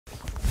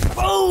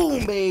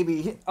Boom,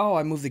 baby. Oh,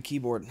 I moved the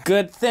keyboard.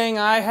 Good thing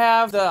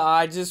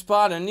I just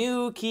bought a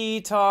new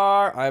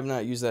guitar. I have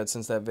not used that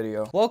since that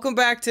video. Welcome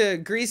back to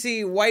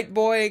Greasy White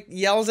Boy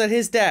Yells at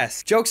His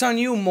Desk. Joke's on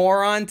you,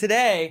 moron.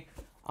 Today,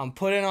 I'm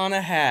putting on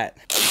a hat.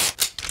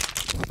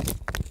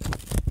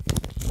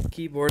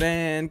 Keyboard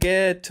and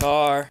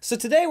guitar. So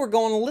today we're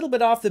going a little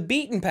bit off the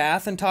beaten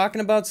path and talking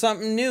about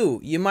something new.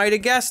 You might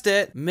have guessed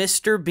it,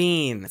 Mr.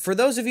 Bean. For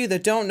those of you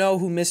that don't know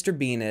who Mr.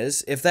 Bean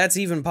is, if that's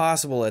even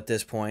possible at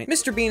this point,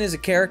 Mr. Bean is a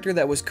character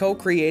that was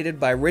co-created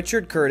by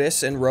Richard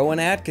Curtis and Rowan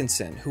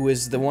Atkinson, who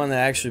is the one that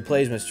actually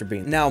plays Mr.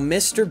 Bean. Now,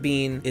 Mr.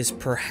 Bean is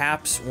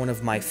perhaps one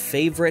of my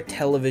favorite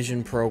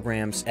television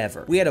programs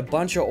ever. We had a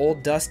bunch of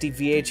old dusty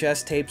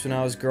VHS tapes when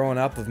I was growing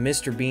up of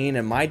Mr. Bean,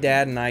 and my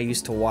dad and I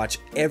used to watch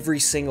every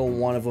single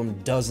one of them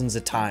dozens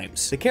of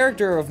times. The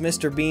character of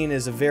Mr. Bean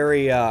is a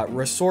very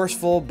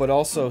resourceful but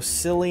also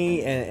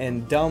silly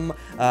and dumb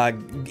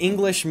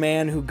English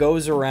man who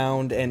goes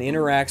around and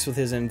interacts with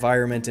his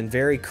environment in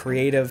very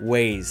creative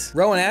ways.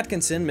 Rowan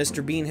Atkinson,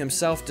 Mr. Bean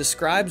himself,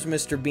 describes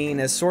Mr. Bean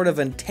as sort of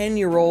a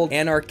 10-year-old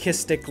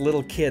anarchistic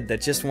little kid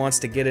that just wants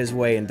to get his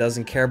way and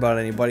doesn't care about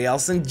anybody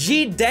else, and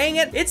gee dang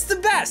it, it's the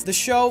best! The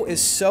show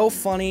is so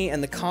funny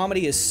and the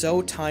comedy is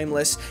so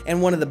timeless,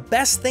 and one of the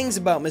best things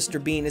about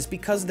Mr. Bean is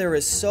because there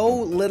is so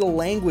little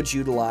language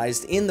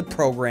utilized in the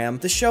program,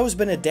 the show's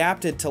been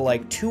adapted to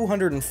like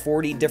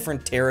 240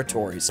 different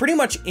territories. Pretty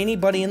much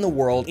anybody in the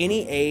world,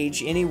 any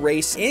age, any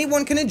race,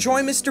 anyone can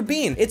enjoy Mr.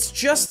 Bean. It's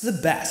just the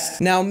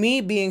best. Now,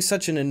 me being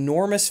such an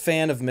enormous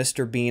fan of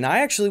Mr. Bean, I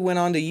actually went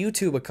onto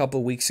YouTube a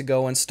couple weeks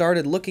ago and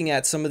started looking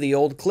at some of the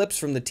old clips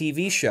from the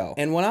TV show.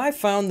 And when I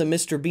found the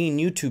Mr. Bean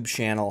YouTube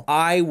channel,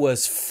 I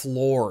was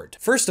floored.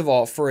 First of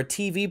all, for a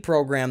TV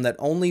program that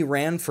only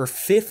ran for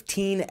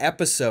 15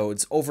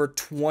 episodes over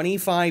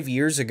 25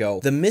 years ago,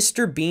 the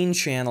Mr. Bean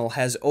channel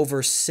has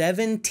over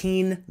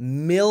 17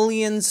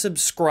 million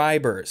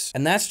subscribers.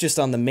 And that's just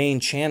on the main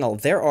channel.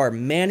 There are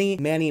many,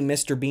 many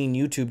Mr. Bean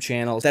YouTube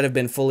channels that have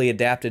been fully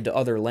adapted to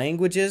other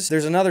languages.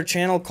 There's another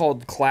channel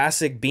called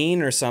Classic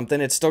Bean or something.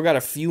 It's still got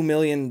a few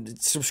million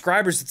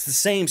subscribers. It's the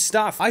same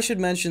stuff. I should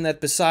mention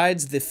that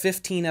besides the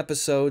 15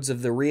 episodes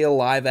of the real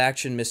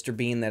live-action Mr.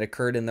 Bean that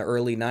occurred in the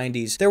early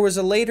 90s, there was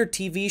a later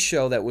TV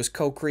show that was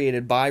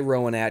co-created by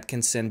Rowan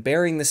Atkinson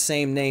bearing the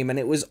same name, and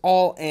it was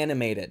all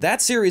animated.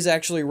 That series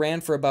actually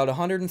ran for about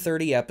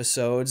 130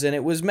 episodes, and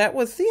it was met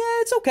with, yeah,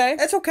 it's okay.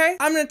 It's okay.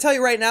 I'm gonna tell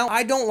you right now,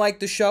 I don't like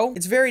the show.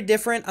 It's very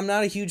different. I'm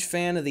not a huge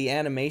fan of the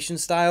animation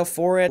style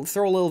for it. I'll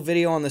throw a little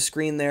video on the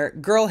screen there.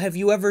 Girl, have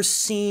you ever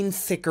seen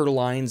thicker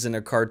lines in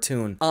a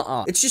cartoon?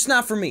 It's just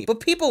not for me, but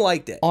people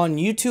liked it. On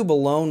YouTube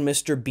alone,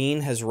 Mr.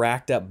 Bean has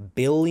racked up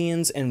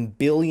billions and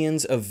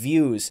billions of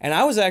views, and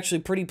I was actually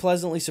pretty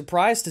pleasantly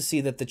surprised to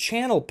see that the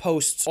channel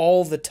posts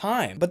all the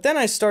time. But then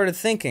I started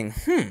thinking,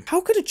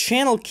 how could a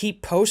channel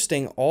keep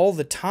posting all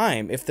the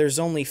time if there's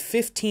only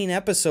 15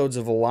 episodes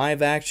of a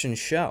live-action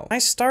show? I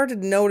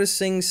started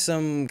noticing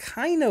some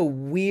kind of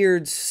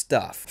weird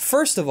stuff.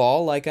 First of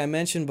all, like I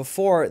mentioned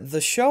before,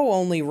 the show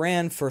only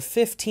ran for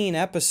 15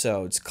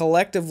 episodes,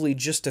 collectively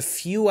just a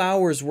few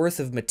hours worth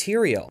of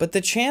material, but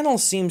the channel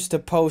seems to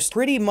post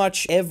pretty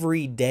much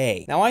every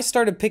day. Now, I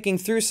started picking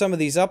through some of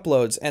these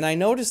uploads, and I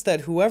noticed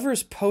that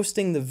whoever's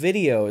posting the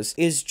videos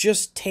is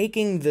just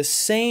taking the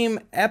same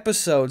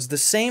episodes, the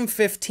same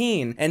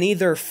 15, and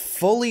either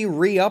fully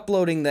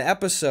re-uploading the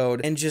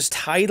episode and just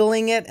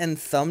titling it and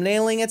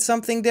thumbnailing it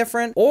something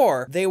different,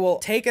 or they will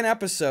take an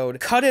episode,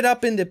 cut it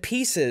up into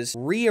pieces,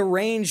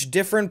 rearrange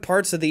different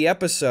parts of the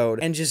episode,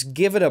 and just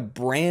give it a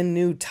brand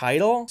new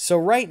title. So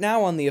right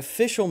now on the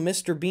official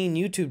Mr. Bean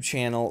YouTube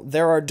channel,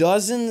 there are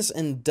dozens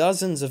and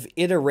dozens of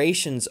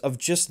iterations of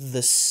just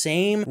the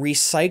same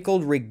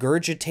recycled,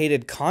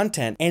 regurgitated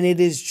content, and it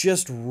is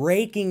just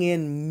raking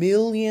in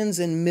millions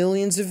and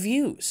millions of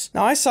views.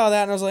 Now, I saw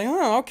that and I was like,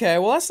 oh, okay,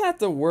 well, that's not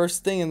the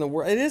worst thing in the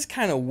world. It is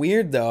kind of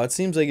weird, though. It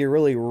seems like you're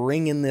really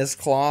wringing this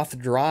cloth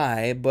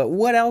dry, but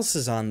what else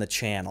is on the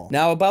channel?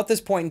 Now, about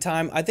this point in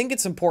time, I think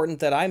it's important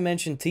that I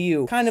mention to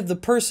you kind of the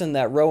person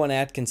that Rowan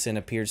Atkinson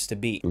appears to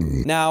be.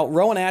 Now,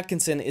 Rowan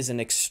Atkinson is an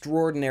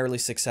extraordinarily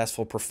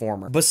successful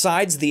performer.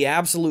 Besides the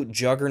absolute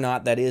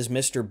juggernaut that is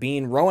Mr.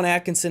 Bean, Rowan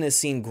Atkinson has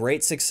seen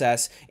great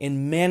success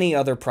in many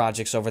other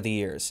projects over the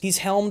years. He's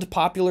helmed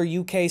popular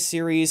UK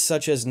series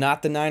such as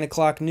Not the 9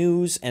 O'Clock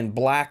News and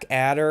Black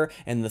Adder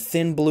and The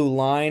Thin Blue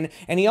Line,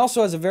 and he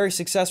also has a very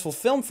successful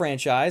film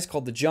franchise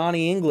called the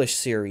Johnny English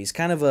series,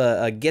 kind of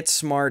a Get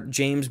Smart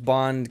James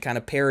Bond kind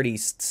of parody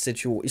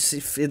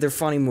situation. They're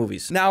funny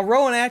movies. Now,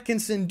 Rowan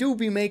Atkinson do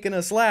be making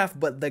us laugh,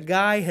 but the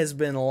guy has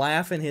been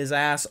laughing his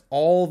ass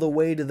all the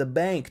way to the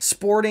bank,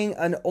 sporting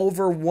an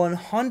over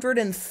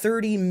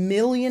 $130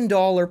 million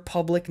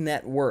public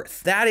net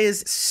worth. That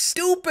is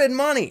stupid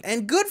money,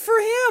 and good for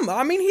him.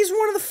 I mean, he's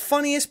one of the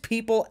funniest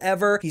people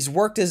ever. He's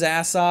worked his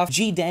ass off.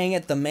 Gee dang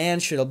it, the man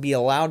should be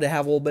allowed to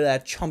have a little bit of that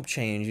that chump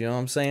change, you know what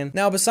I'm saying?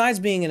 Now, besides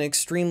being an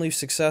extremely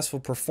successful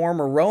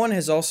performer, Rowan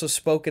has also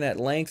spoken at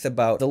length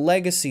about the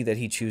legacy that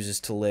he chooses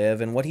to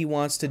live and what he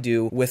wants to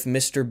do with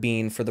Mr.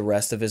 Bean for the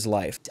rest of his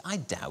life. I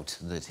doubt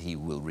that he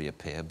will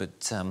reappear,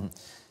 but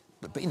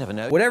you never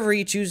know. Whatever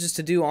he chooses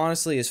to do,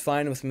 honestly, is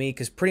fine with me,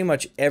 because pretty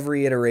much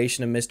every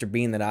iteration of Mr.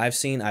 Bean that I've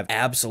seen, I've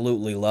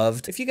absolutely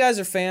loved. If you guys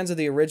are fans of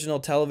the original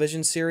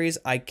television series,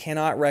 I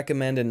cannot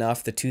recommend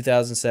enough the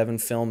 2007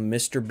 film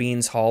Mr.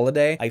 Bean's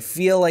Holiday. I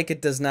feel like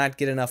it does not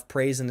get enough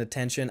praise and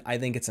attention. I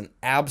think it's an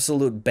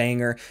absolute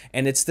banger,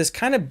 and it's this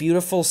kind of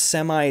beautiful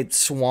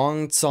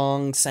semi-swan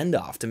song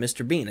send-off to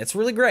Mr. Bean. It's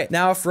really great.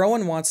 Now, if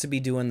Rowan wants to be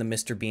doing the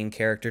Mr. Bean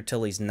character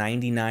till he's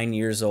 99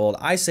 years old,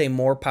 I say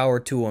more power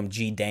to him,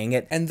 gee dang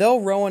it. And though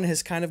Rowan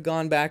has kind of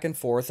gone back and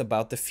forth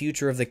about the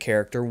future of the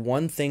character,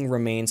 one thing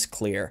remains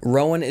clear.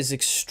 Rowan is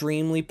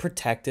extremely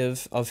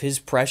protective of his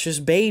precious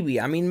baby.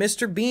 I mean,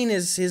 Mr. Bean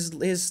is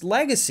his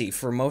legacy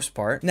for most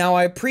part. Now,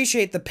 I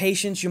appreciate the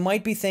patience. You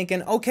might be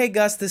thinking, okay,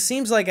 Gus, this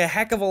seems like a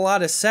heck of a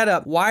lot of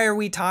setup. Why are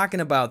we talking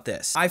about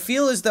this? I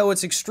feel as though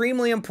it's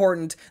extremely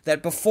important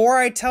that before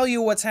I tell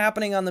you what's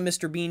happening on the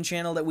Mr. Bean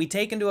channel, that we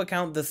take into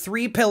account the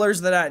 3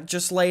 pillars that I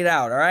just laid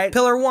out, all right?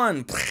 Pillar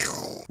 1,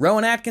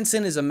 Rowan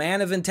Atkinson is a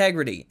man of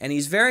integrity, and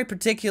he's very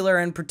particular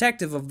and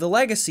protective of the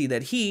legacy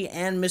that he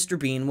and Mr.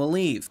 Bean will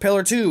leave.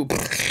 Pillar 2,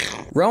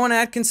 Rowan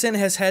Atkinson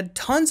has had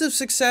tons of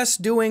success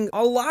doing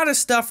a lot of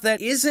stuff that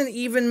isn't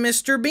even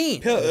Mr.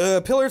 Bean.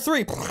 Pillar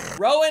 3,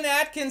 Rowan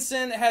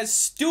Atkinson has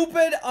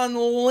stupid,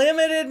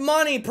 unlimited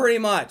money, pretty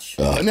much.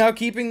 Now,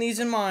 keeping these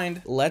in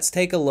mind, let's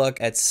take a look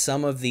at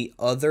some of the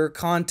other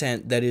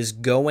content that is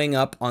going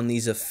up on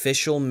these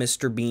official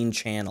Mr. Bean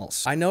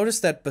channels. I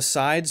noticed that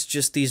besides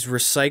just these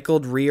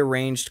recycled,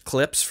 rearranged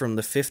clips from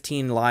the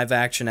 15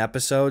 live-action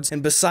episodes,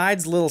 and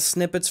besides little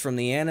snippets from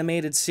the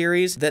animated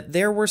series, that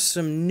there were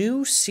some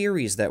new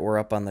series that were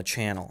up on the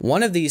channel.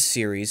 One of these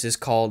series is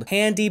called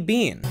Handy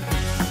Bean.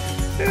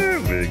 Here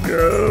we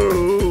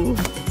go.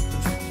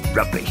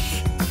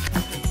 Rubbish.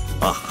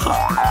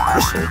 Aha,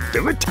 this'll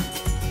do it.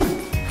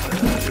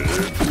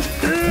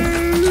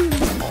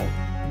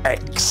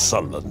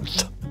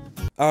 Excellent.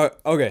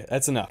 Okay,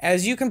 that's enough.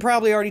 As you can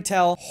probably already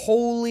tell,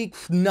 holy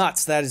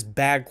nuts, that is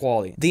bad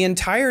quality. The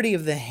entirety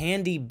of the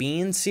Handy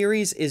Bean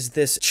series is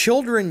this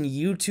children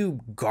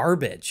YouTube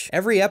garbage.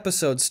 Every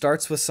episode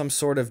starts with some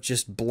sort of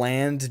just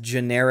bland,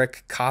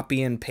 generic,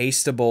 copy and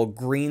pastable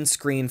green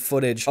screen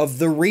footage of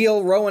the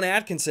real Rowan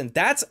Atkinson.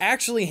 That's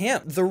actually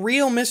him. The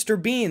real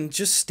Mr. Bean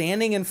just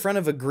standing in front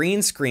of a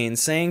green screen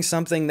saying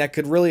something that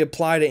could really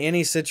apply to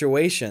any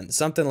situation.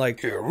 Something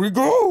like, "Here we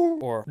go,"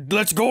 or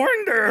 "Let's go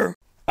in there."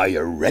 Are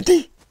you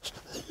ready?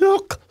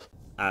 Look.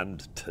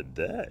 And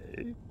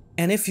today...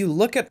 And if you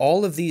look at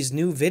all of these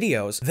new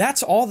videos,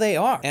 that's all they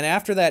are. And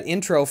after that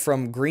intro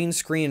from Green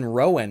Screen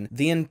Rowan,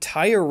 the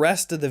entire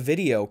rest of the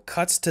video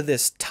cuts to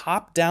this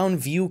top-down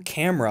view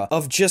camera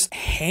of just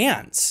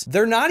hands.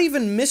 They're not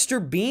even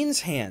Mr.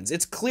 Bean's hands.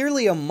 It's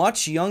clearly a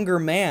much younger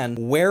man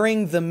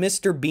wearing the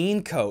Mr.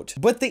 Bean coat.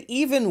 But the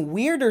even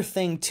weirder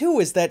thing, too,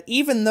 is that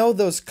even though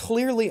those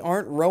clearly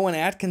aren't Rowan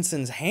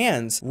Atkinson's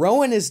hands,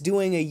 Rowan is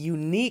doing a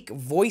unique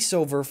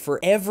voiceover for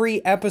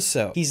every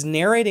episode. He's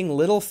narrating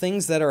little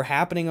things that are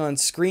happening on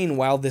screen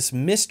while this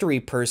mystery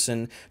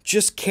person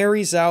just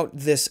carries out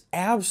this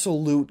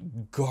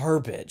absolute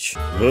garbage.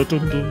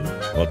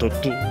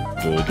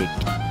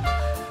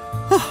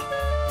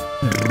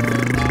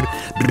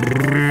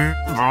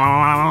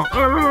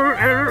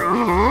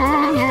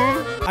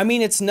 I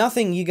mean, it's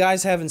nothing you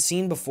guys haven't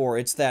seen before.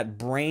 It's that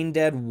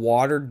brain-dead,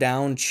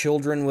 watered-down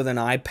children with an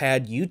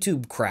iPad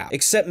YouTube crap.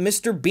 Except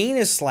Mr. Bean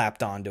is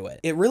slapped onto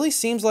it. It really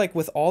seems like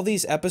with all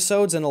these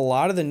episodes and a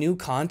lot of the new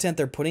content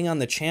they're putting on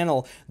the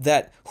channel,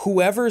 that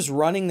whoever's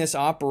running this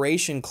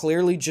operation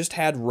clearly just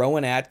had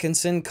Rowan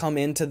Atkinson come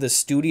into the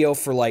studio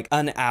for like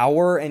an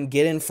hour and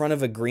get in front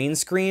of a green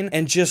screen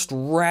and just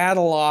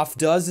rattle off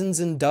dozens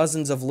and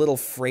dozens of little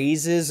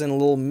phrases and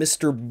little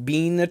Mr.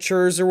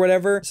 Beanatures or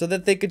whatever, so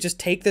that they could just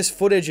take this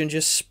footage and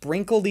just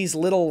sprinkle these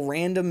little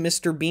random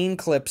Mr. Bean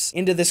clips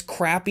into this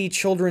crappy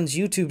children's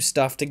YouTube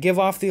stuff to give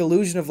off the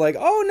illusion of like,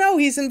 oh no,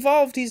 he's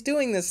involved, he's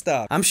doing this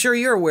stuff. I'm sure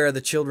you're aware of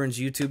the children's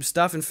YouTube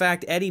stuff. In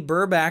fact, Eddie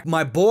Burback,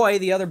 my boy,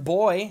 the other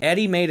boy,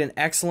 Eddie made an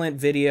excellent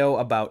video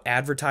about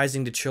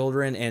advertising to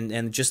children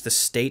and just the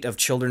state of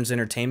children's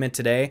entertainment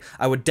today.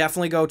 I would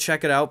definitely go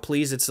check it out,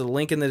 please. It's a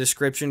link in the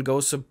description. Go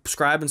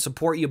subscribe and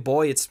support your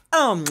boy. It's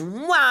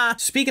mwah.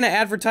 Speaking of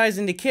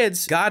advertising to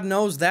kids, God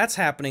knows that's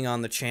happening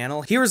on the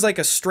channel. Here's like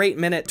a straight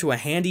minute to a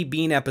Handy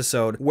Bean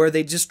episode where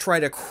they just try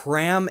to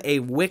cram a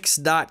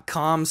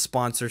Wix.com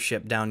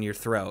sponsorship down your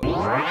throat.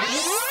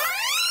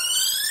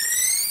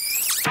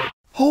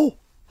 Oh,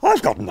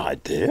 I've got an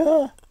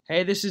idea.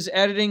 Hey, this is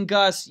Editing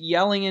Gus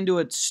yelling into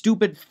a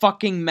stupid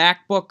fucking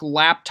MacBook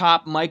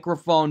laptop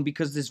microphone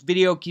because this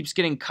video keeps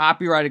getting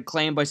copyrighted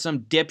claimed by some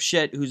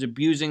dipshit who's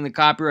abusing the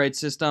copyright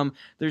system.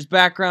 There's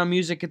background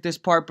music at this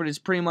part, but it's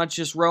pretty much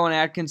just Rowan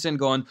Atkinson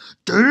going,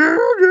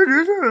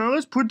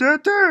 let's put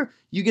that there.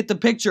 You get the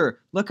picture.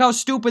 Look how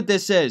stupid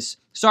this is.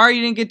 Sorry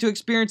you didn't get to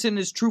experience it in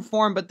its true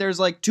form, but there's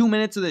like 2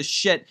 minutes of this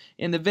shit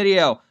in the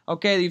video.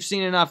 Okay, you've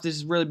seen enough. This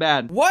is really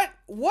bad. What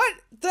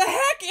the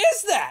heck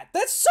is that?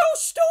 That's so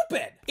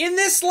stupid. In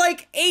this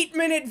like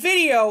 8-minute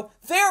video,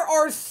 there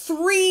are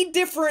 3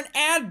 different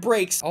ad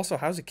breaks. Also,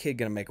 how's a kid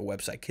gonna make a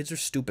website? Kids are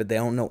stupid. They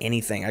don't know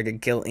anything. I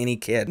could kill any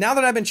kid. Now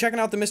that I've been checking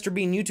out the Mr.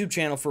 Bean YouTube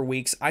channel for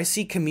weeks, I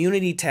see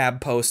community tab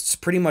posts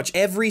pretty much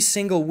every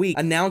single week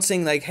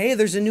announcing like, hey,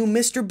 there's a new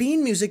Mr.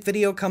 Bean music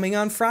video coming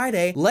on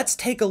Friday. Let's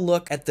take a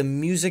look at the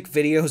music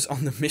videos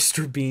on the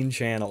Mr. Bean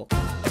channel.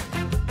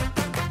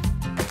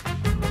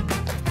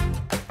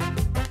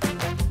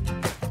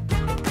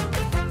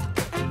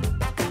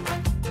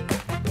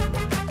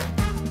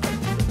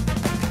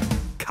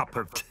 Cup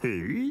of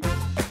tea?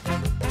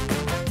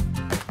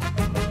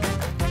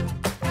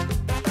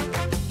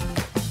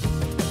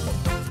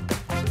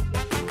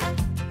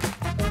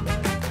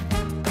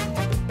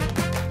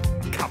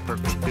 Cup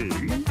of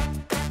tea?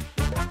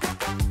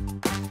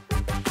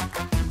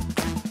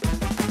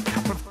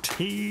 Cup of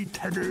tea,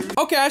 Teddy?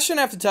 Okay, I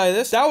shouldn't have to tell you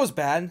this. That was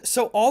bad.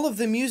 So all of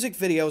the music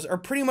videos are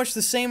pretty much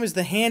the same as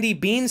the Handy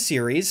Bean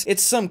series.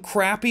 It's some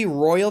crappy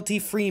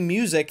royalty-free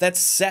music that's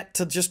set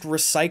to just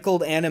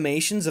recycled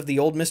animations of the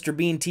old Mr.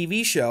 Bean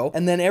TV show.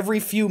 And then every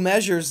few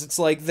measures, it's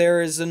like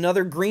there is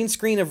another green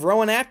screen of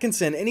Rowan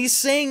Atkinson, and he's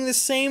saying the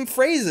same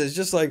phrases,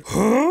 just like,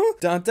 huh?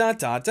 Dun dun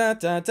dun dun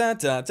dun dun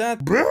dun dun.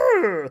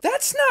 Brr.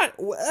 That's not.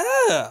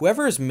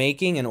 Whoever is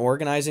making and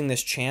organizing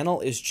this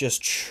channel is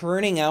just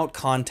churning out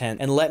content,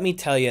 and let me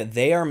tell you,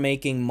 they are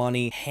making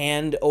money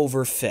hand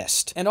over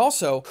fist. And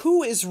also,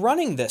 who is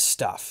running this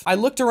stuff? I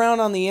looked around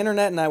on the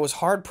internet and I was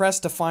hard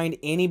pressed to find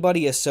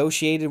anybody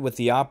associated with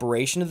the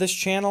operation of this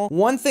channel.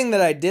 One thing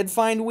that I did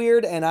find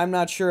weird, and I'm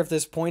not sure if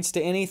this points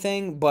to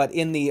anything, but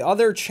in the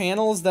other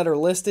channels that are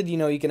listed, you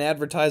know, you can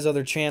advertise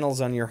other channels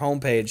on your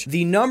homepage.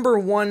 The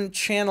 #1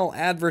 channel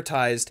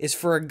advertised is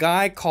for a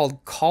guy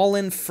called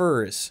Colin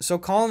Furs. So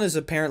Colin is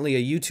apparently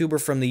a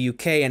YouTuber from the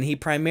UK, and he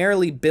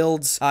primarily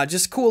builds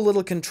just cool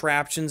little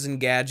contraptions and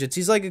gadgets.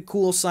 He's like a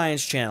cool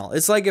science channel.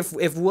 It's like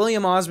if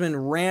William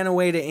Osmond ran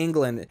away to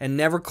England and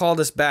never called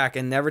us back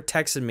and never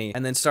texted me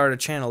and then started a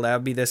channel, that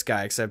would be this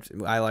guy, except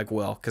I like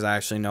Will because I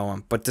actually know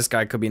him. But this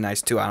guy could be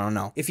nice too, I don't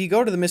know. If you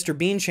go to the Mr.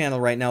 Bean channel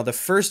right now, the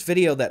first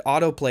video that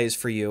autoplays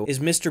for you is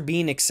Mr.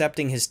 Bean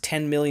accepting his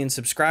 10 million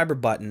subscriber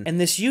button, and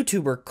this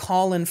YouTuber,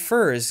 Colin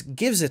Furs,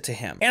 gives it to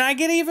him. And I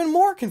get even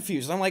more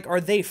confused. I'm like,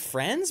 are they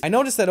friends? I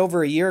noticed that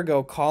over a year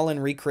ago, Colin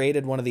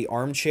recreated one of the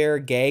armchair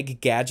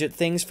gag gadget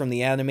things from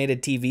the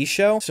animated TV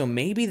show, so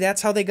maybe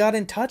that's how they got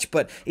in touch,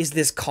 but is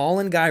this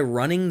Colin guy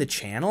running the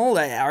channel?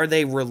 Are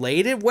they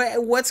related?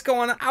 What's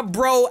going on?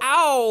 Bro,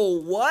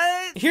 ow,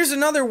 what? Here's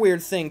another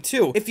weird thing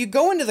too. If you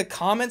go into the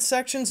comment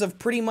sections of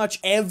pretty much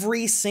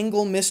every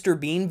single Mr.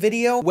 Bean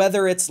video,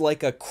 whether it's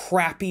like a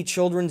crappy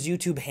children's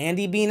YouTube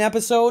Handy Bean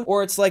episode,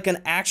 or it's like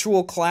an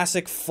actual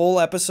classic full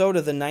episode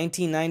of the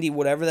 1990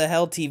 whatever the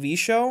hell TV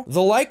show,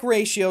 the like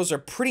ratios are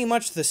pretty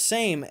much the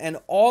same, and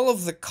all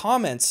of the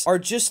comments are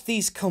just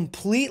these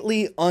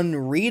completely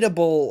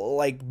unreadable,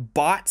 like,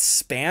 bot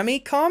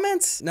spammy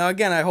comments. Now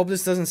again, I hope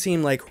this doesn't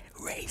seem like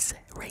racist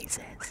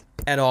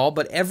at all,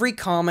 but every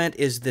comment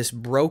is this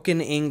broken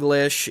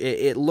English.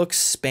 It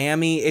looks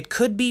spammy. It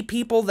could be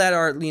people that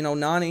are, you know,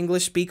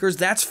 non-English speakers.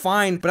 That's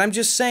fine, but I'm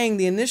just saying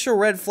the initial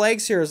red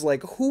flags here is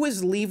like, who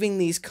is leaving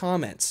these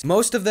comments?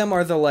 Most of them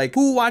are the like,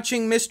 who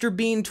watching Mr.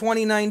 Bean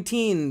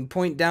 2019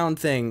 point down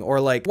thing, or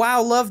like,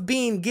 wow, love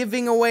Bean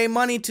giving away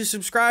money to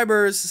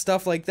subscribers,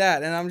 stuff like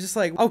that. And I'm just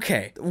like,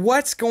 okay,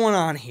 what's going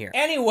on here?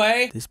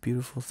 Anyway, this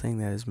beautiful thing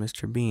that is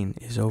Mr. Bean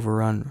is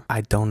overrun.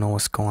 I don't know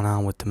what's going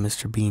on with the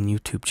Mr. Bean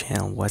YouTube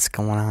channel. What's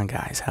going on,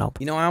 guys?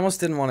 Help. You know, I almost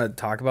didn't want to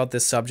talk about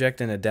this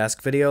subject in a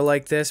desk video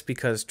like this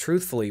because,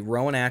 truthfully,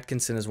 Rowan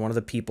Atkinson is one of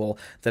the people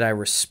that I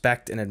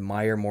respect and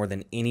admire more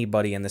than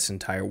anybody in this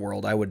entire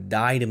world. I would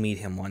die to meet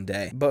him one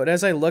day. But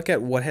as I look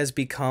at what has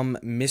become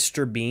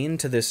Mr. Bean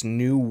to this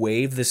new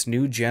wave, this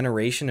new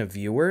generation of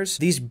viewers,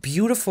 these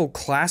beautiful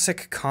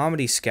classic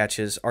comedy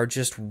sketches are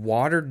just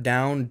watered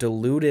down,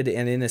 diluted,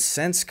 and in a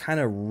sense kind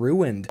of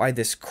ruined by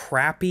this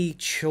crappy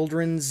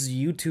children's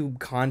YouTube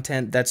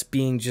content that's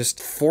being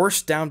just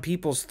forced down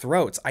people's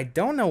throats. I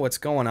don't know what's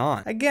going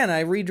on. Again,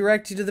 I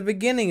redirect you to the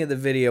beginning of the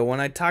video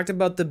when I talked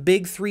about the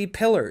big 3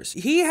 pillars.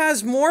 He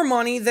has more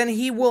money than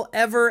he will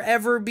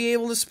ever be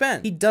able to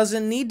spend. He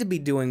doesn't need to be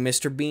doing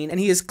Mr. Bean, and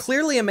he is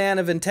clearly a man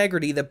of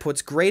integrity that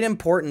puts great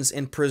importance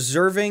in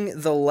preserving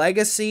the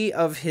legacy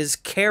of his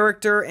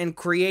character and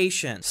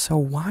creation. So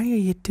why are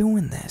you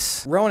doing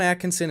this? Rowan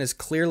Atkinson is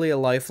clearly a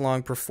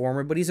lifelong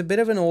performer, but he's a bit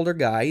of an older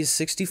guy. He's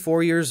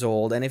 64 years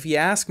old, and if you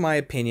ask my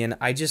opinion,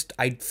 I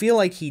feel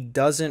like he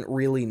doesn't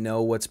really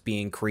know what's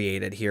being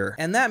created here.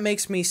 And that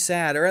makes me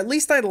sad, or at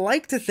least I'd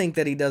like to think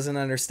that he doesn't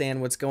understand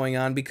what's going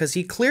on, because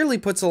he clearly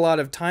puts a lot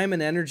of time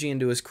and energy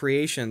into his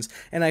creations,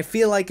 and I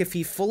feel like if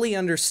he fully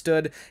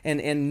understood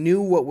and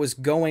knew what was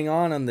going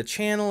on the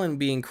channel and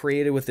being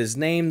created with his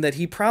name, that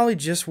he probably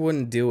just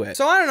wouldn't do it.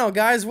 So I don't know,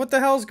 guys, what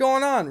the hell's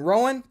going on?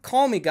 Rowan,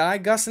 call me, guy.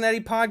 Gus and Eddie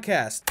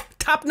podcast.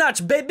 Top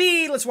notch,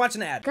 baby. Let's watch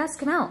an ad. Gus,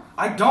 come out.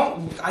 I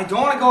don't want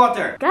to go out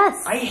there.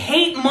 Gus. I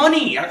hate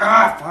money.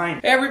 Fine.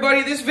 Hey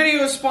everybody, this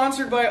video is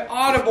sponsored by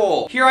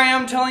Audible. Here I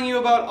am telling you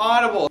about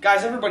Audible.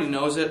 Guys, everybody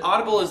knows it.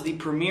 Audible is the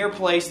premier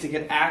place to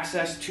get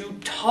access to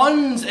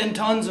tons and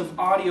tons of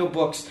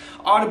audiobooks.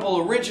 Audible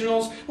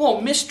originals, little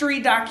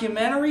mystery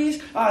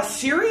documentaries,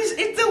 series.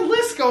 The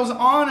list goes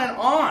on and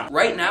on.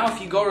 Right now,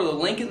 if you go to the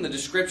link in the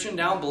description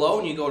down below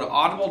and you go to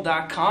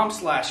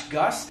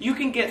audible.com/Gus, you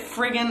can get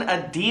friggin'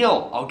 a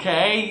deal,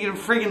 okay? You get a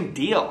friggin'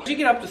 deal. You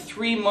get up to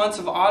 3 months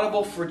of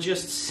Audible for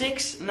just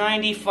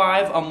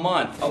 $6.95 a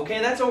month, okay?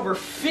 That's over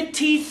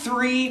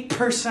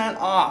 53%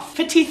 off.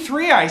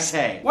 53, I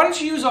say. Why don't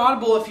you use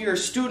Audible if you're a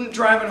student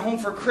driving home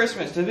for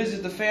Christmas to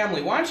visit the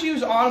family? Why don't you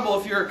use Audible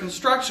if you're a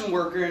construction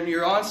worker and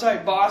you're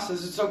on-site boss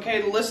says it's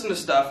okay to listen to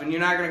stuff and you're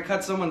not going to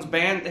cut someone's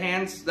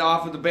hands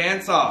off with a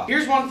bandsaw?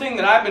 Here's one thing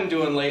that I've been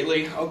doing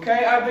lately,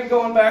 okay? I've been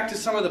going back to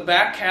some of the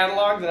back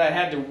catalog that I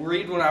had to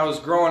read when I was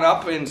growing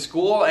up in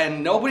school,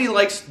 and nobody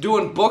likes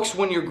doing books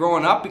when you're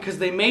growing up because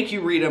they make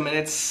you read them and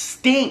it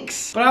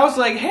stinks. But I was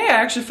like, hey,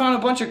 I actually found a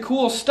bunch of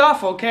cool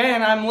stuff, okay?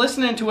 And I'm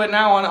listening to it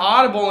now on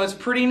Audible and it's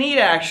pretty neat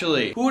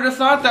actually. Who would have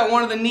thought that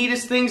one of the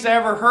neatest things I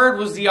ever heard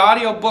was the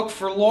audiobook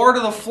for Lord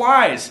of the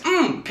Flies?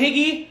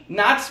 Piggy,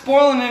 not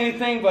spoiling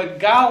anything, but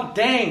god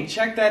dang,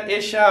 check that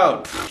ish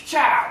out.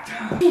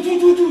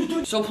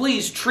 So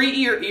please, treat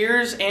your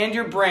ears and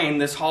your brain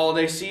this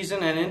holiday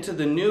season and into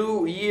the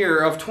new year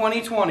of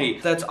 2020.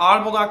 That's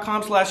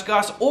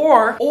audible.com/Gus,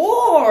 or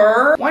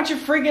why don't you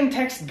friggin'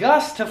 text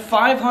Gus to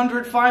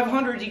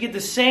 500-500, you get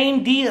the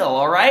same deal,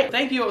 alright?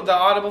 Thank you, the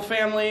Audible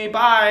family.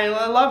 Bye.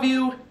 I love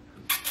you.